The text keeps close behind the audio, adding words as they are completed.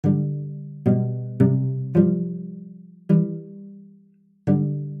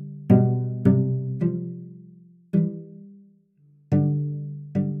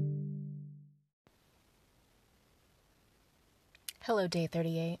Hello, day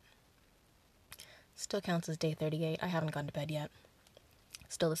 38. Still counts as day 38. I haven't gone to bed yet.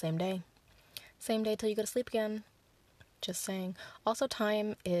 Still the same day. Same day till you go to sleep again. Just saying. Also,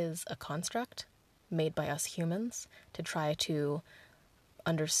 time is a construct made by us humans to try to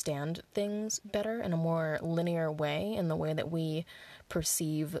understand things better in a more linear way, in the way that we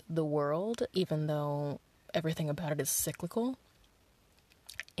perceive the world, even though everything about it is cyclical.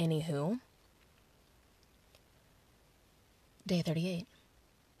 Anywho, day 38.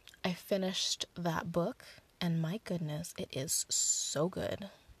 I finished that book, and my goodness, it is so good.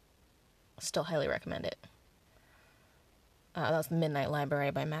 Still highly recommend it. That was Midnight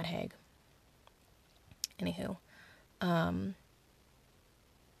Library by Matt Haig. Anywho, kind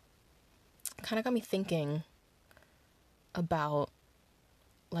of got me thinking about,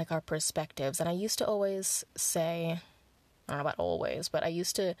 like, our perspectives. And I used to always say, I don't know about always, but I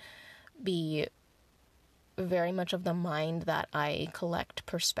used to be very much of the mind that I collect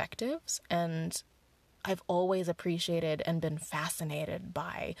perspectives, and I've always appreciated and been fascinated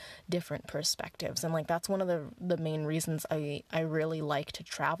by different perspectives. And, like, that's one of the main reasons I really like to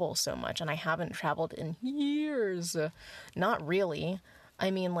travel so much. And I haven't traveled in years. Not really.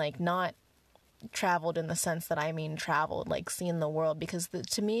 I mean, like, not traveled in the sense that I mean traveled, like, seeing the world. Because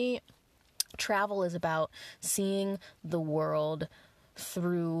to me, travel is about seeing the world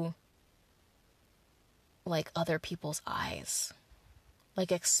through, like, other people's eyes.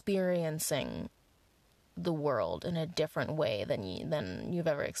 Like, experiencing the world in a different way than you've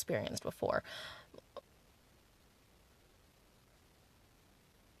ever experienced before.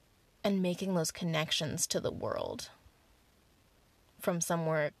 And making those connections to the world from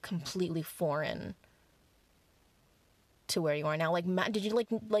somewhere completely foreign to where you are now. Like, did you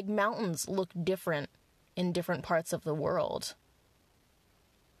like mountains look different in different parts of the world?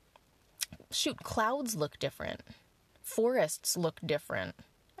 Shoot, clouds look different. Forests look different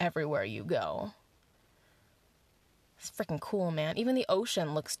everywhere you go. It's freaking cool, man. Even the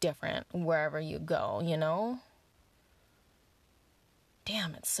ocean looks different wherever you go, you know?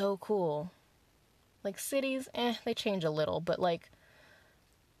 Damn, it's so cool. Like, cities, they change a little, but, like,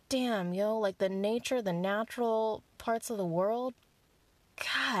 damn, yo, like, the nature, the natural parts of the world,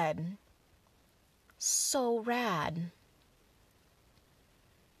 God, so rad.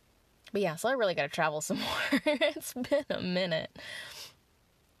 But yeah, so I really gotta travel some more. It's been a minute.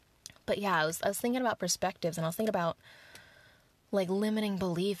 But yeah, I was thinking about perspectives, and I was thinking about, like, limiting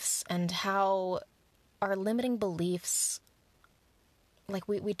beliefs, and how our limiting beliefs, like,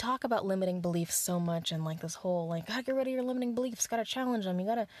 we talk about limiting beliefs so much, and, like, this whole, like, gotta get rid of your limiting beliefs, gotta challenge them, you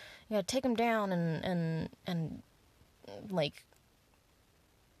gotta take them down, and like,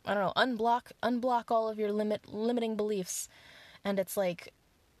 I don't know, unblock all of your limiting beliefs. And it's like,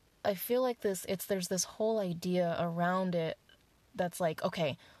 I feel like there's this whole idea around it that's like,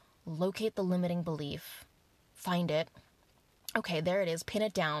 okay, locate the limiting belief, find it, okay, there it is, pin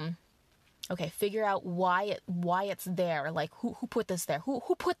it down, okay, figure out why it's there, like, who put this there, who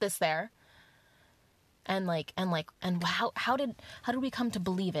put this there, and how did we come to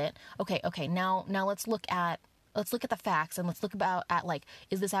believe it? Okay, now let's look at the facts, and let's look at like,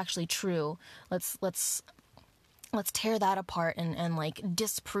 is this actually true? Let's tear that apart and like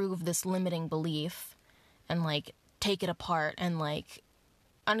disprove this limiting belief, and like take it apart, and like,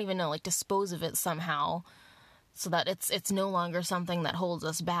 I don't even know, like, dispose of it somehow, so that it's no longer something that holds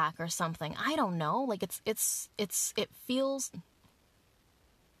us back or something. I don't know. Like, it feels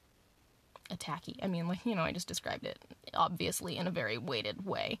attacky. I mean, like, you know, I just described it obviously in a very weighted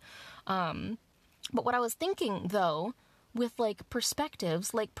way. But what I was thinking, though, with, like,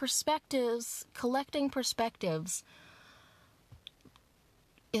 perspectives, collecting perspectives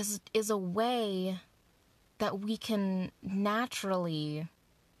is a way that we can naturally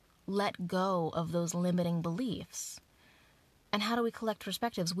let go of those limiting beliefs. And how do we collect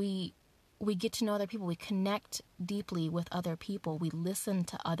perspectives? We get to know other people. We connect deeply with other people. We listen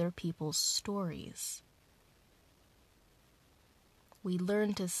to other people's stories. We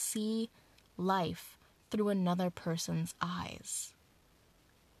learn to see life through another person's eyes.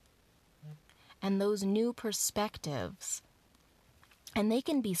 And those new perspectives, and they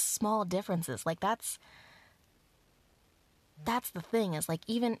can be small differences. Like, that's the thing, is like,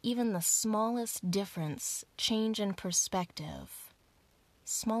 even the smallest difference, change in perspective,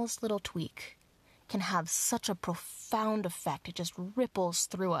 smallest little tweak, can have such a profound effect. It just ripples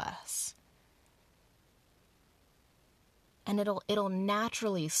through us. And it'll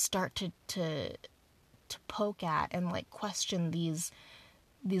naturally start to poke at and, like, question these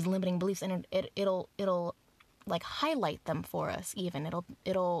limiting beliefs, and it'll like highlight them for us. Even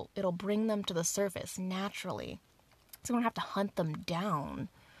it'll bring them to the surface naturally. So I don't have to hunt them down,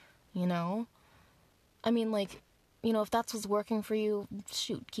 you know? I mean, like, you know, if that's what's working for you,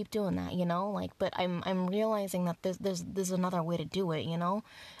 shoot, keep doing that, you know? Like, but I'm realizing that there's another way to do it, you know?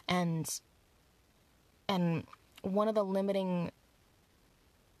 And one of the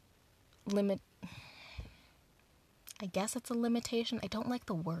I guess it's a limitation. I don't like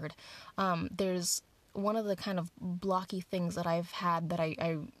the word. There's one of the kind of blocky things that I've had that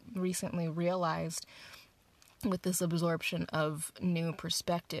I recently realized with this absorption of new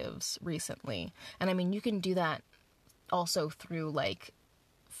perspectives recently. And I mean, you can do that also through like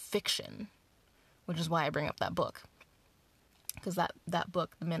fiction, which is why I bring up that book. Because that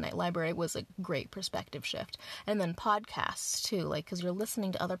book, The Midnight Library, was a great perspective shift. And then podcasts, too, like, because you're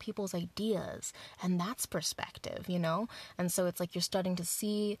listening to other people's ideas, and that's perspective, you know? And so it's like you're starting to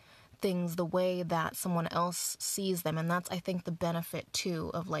see things the way that someone else sees them, and that's, I think, the benefit,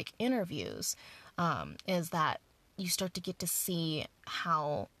 too, of, like, interviews, is that you start to get to see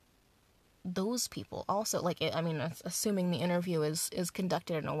how those people also, like, I mean, assuming the interview is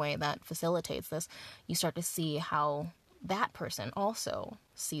conducted in a way that facilitates this, you start to see how that person also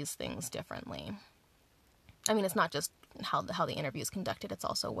sees things differently. I mean, it's not just how the interview is conducted, it's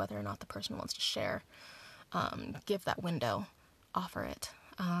also whether or not the person wants to share, give that window, offer it.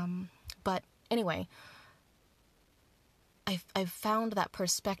 But anyway, I've found that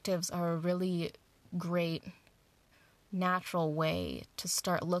perspectives are a really great natural way to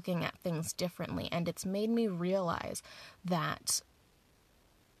start looking at things differently, and it's made me realize that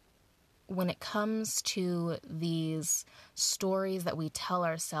when it comes to these stories that we tell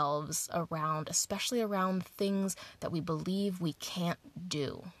ourselves around, especially around things that we believe we can't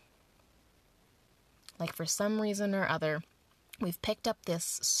do, like for some reason or other, we've picked up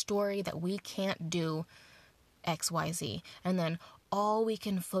this story that we can't do XYZ, and then all we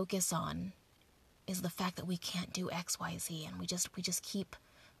can focus on is the fact that we can't do XYZ, and we just keep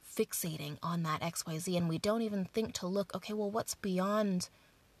fixating on that XYZ, and we don't even think to look, okay, well, what's beyond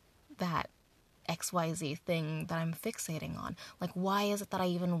that XYZ thing that I'm fixating on? Like, why is it that I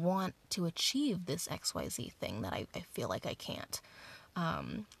even want to achieve this XYZ thing that I feel like I can't?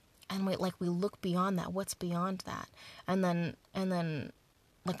 And we look beyond that. What's beyond that? And then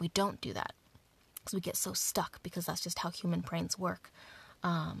like we don't do that because we get so stuck, because that's just how human brains work.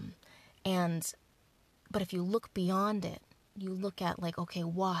 But if you look beyond it, you look at like, okay,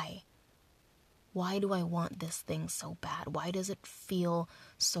 why? Why do I want this thing so bad? Why does it feel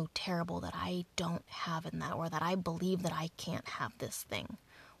so terrible that I don't have in that, or that I believe that I can't have this thing?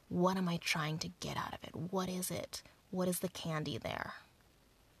 What am I trying to get out of it? What is it? What is the candy there?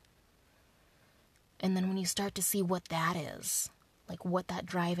 And then when you start to see what that is, like what that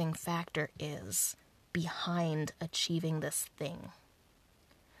driving factor is behind achieving this thing,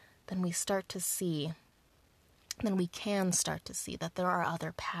 then we can start to see that there are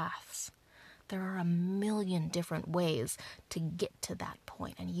other paths. There are a million different ways to get to that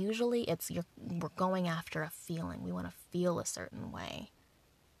point. And usually we're going after a feeling. We want to feel a certain way.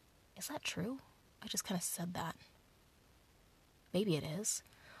 Is that true? I just kind of said that. Maybe it is.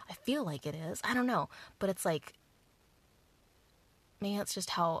 I feel like it is. I don't know. But it's like, maybe that's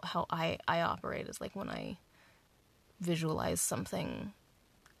just how I operate, is like when I visualize something,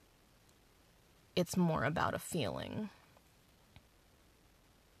 it's more about a feeling.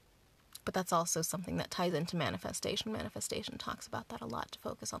 But that's also something that ties into manifestation. Manifestation talks about that a lot, to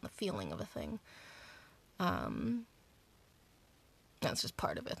focus on the feeling of a thing. That's just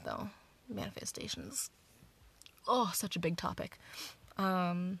part of it, though. Manifestation is, such a big topic.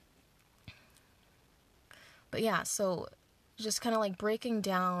 But yeah, so just kind of like breaking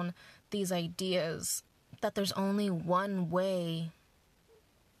down these ideas that there's only one way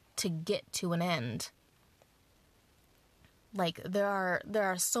to get to an end. Like, there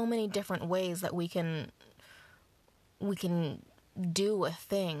are so many different ways that we can do a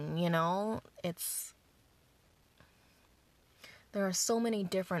thing, you know? There are so many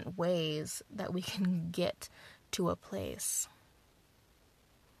different ways that we can get to a place.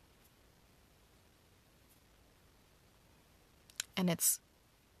 And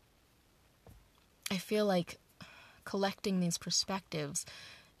I feel like collecting these perspectives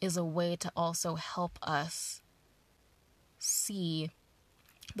is a way to also help us see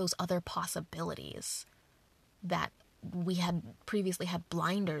those other possibilities that we had previously had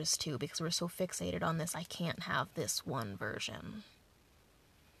blinders to, because we're so fixated on this, I can't have this one version.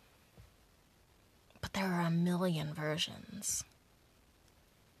 But there are a million versions.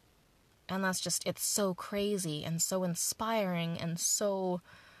 And that's just, it's so crazy and so inspiring and so,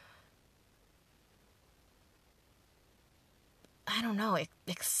 I don't know,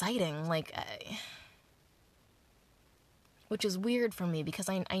 exciting. Like, which is weird for me because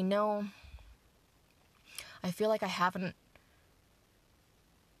I know, I feel like I haven't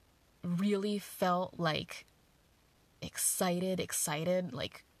really felt like excited,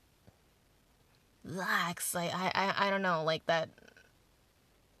 like, I don't know, like that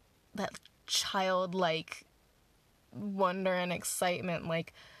childlike wonder and excitement,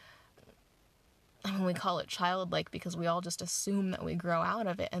 like, I mean, we call it childlike because we all just assume that we grow out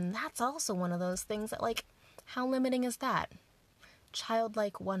of it, and that's also one of those things that, like, how limiting is that?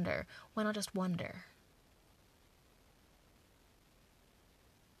 Childlike wonder. Why not just wonder?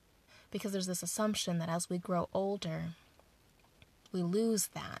 Because there's this assumption that as we grow older, we lose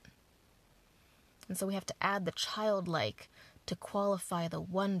that. And so we have to add the childlike to qualify the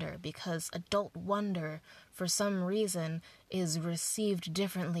wonder, because adult wonder, for some reason, is received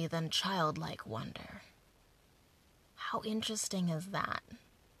differently than childlike wonder. How interesting is that?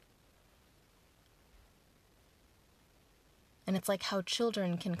 And it's like how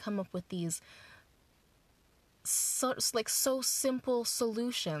children can come up with these so simple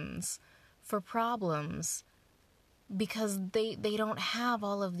solutions for problems because they don't have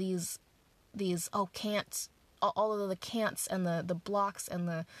all of these can'ts, all of the can'ts and the blocks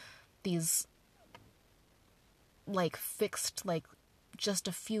and these like fixed, like just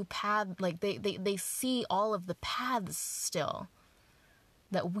a few paths, like they see all of the paths still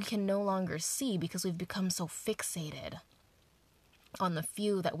that we can no longer see because we've become so fixated on the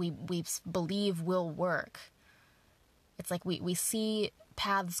few that we believe will work. It's like we see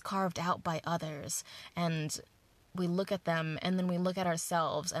paths carved out by others, and we look at them, and then we look at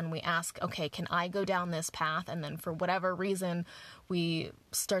ourselves, and we ask, okay, can I go down this path? And then for whatever reason, we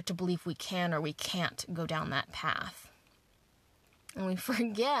start to believe we can or we can't go down that path. And we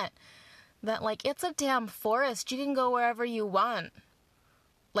forget that, like, it's a damn forest. You can go wherever you want.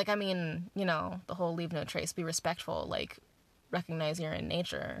 Like, I mean, you know, the whole leave no trace, be respectful, like, recognize you're in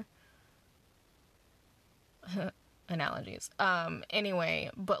nature. Analogies. Anyway,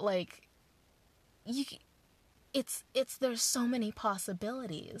 but like, there's so many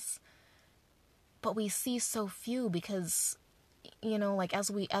possibilities, but we see so few because, you know, like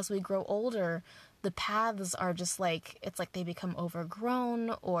as we grow older, the paths are just like, it's like they become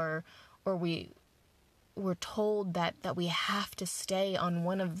overgrown, or we're told that we have to stay on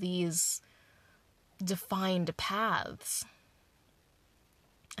one of these defined paths.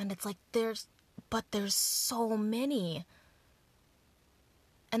 And it's like there's so many.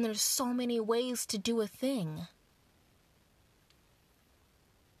 And there's so many ways to do a thing.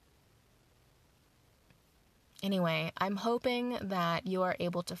 Anyway, I'm hoping that you are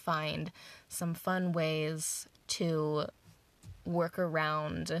able to find some fun ways to work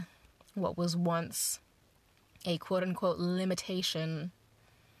around what was once a quote-unquote limitation.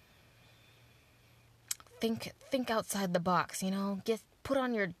 Think outside the box, you know? Put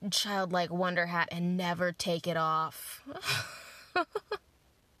on your childlike wonder hat and never take it off.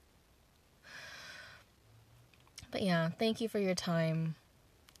 But yeah, thank you for your time.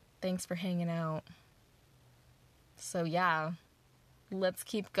 Thanks for hanging out. So yeah, let's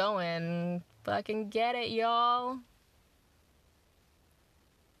keep going. Fucking get it, y'all.